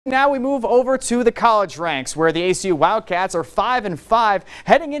Now we move over to the college ranks, where the Acu Wildcats are 5-5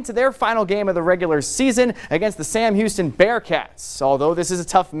 heading into their final game of the regular season against the Sam Houston Bearcats. Although this is a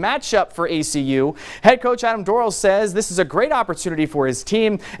tough matchup for ACU, head coach Adam Dorrell says this is a great opportunity for his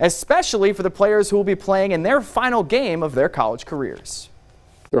team, especially for the players who will be playing in their final game of their college careers.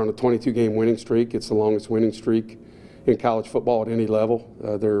 They're on a 22-game winning streak. It's the longest winning streak in college football at any level.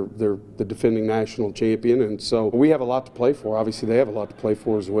 They're the defending national champion, and so we have a lot to play for. Obviously, they have a lot to play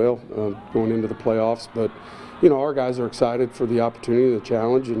for as well, going into the playoffs. But you know, our guys are excited for the opportunity, the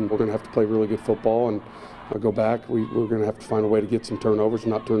challenge, and we're going to have to play really good football and go back. We're going to have to find a way to get some turnovers,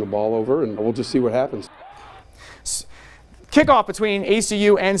 and not turn the ball over, and we'll just see what happens. Kickoff between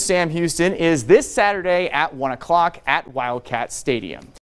ACU and Sam Houston is this Saturday at 1 o'clock at Wildcat Stadium.